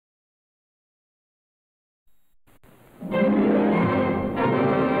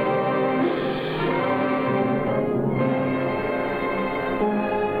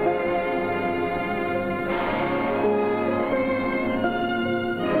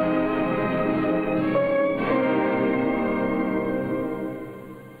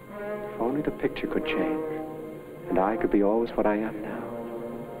picture could change, and I could be always what I am now.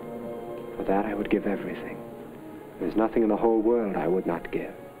 For that, I would give everything. There's nothing in the whole world I would not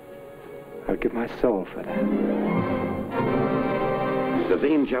give. I would give my soul for that. The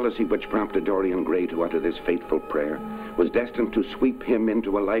vain jealousy which prompted Dorian Gray to utter this fateful prayer was destined to sweep him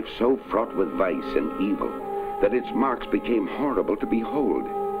into a life so fraught with vice and evil that its marks became horrible to behold.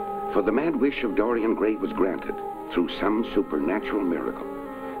 For the mad wish of Dorian Gray was granted through some supernatural miracle,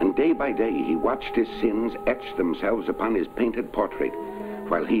 and day by day he watched his sins etch themselves upon his painted portrait,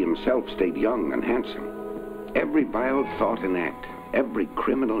 while he himself stayed young and handsome. Every vile thought and act, every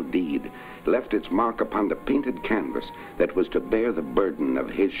criminal deed, left its mark upon the painted canvas that was to bear the burden of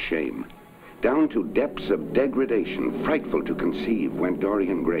his shame. Down to depths of degradation frightful to conceive went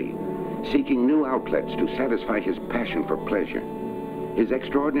Dorian Gray, seeking new outlets to satisfy his passion for pleasure. His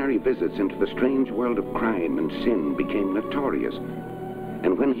extraordinary visits into the strange world of crime and sin became notorious,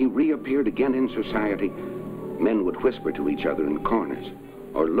 and when he reappeared again in society, men would whisper to each other in corners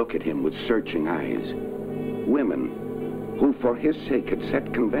or look at him with searching eyes. Women, who for his sake had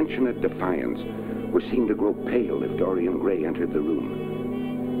set convention at defiance, were seen to grow pale if Dorian Gray entered the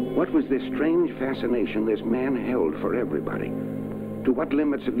room. What was this strange fascination this man held for everybody? To what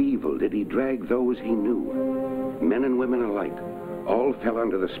limits of evil did he drag those he knew? Men and women alike, all fell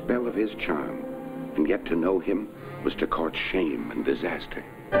under the spell of his charm, and yet to know him was to court shame and disaster.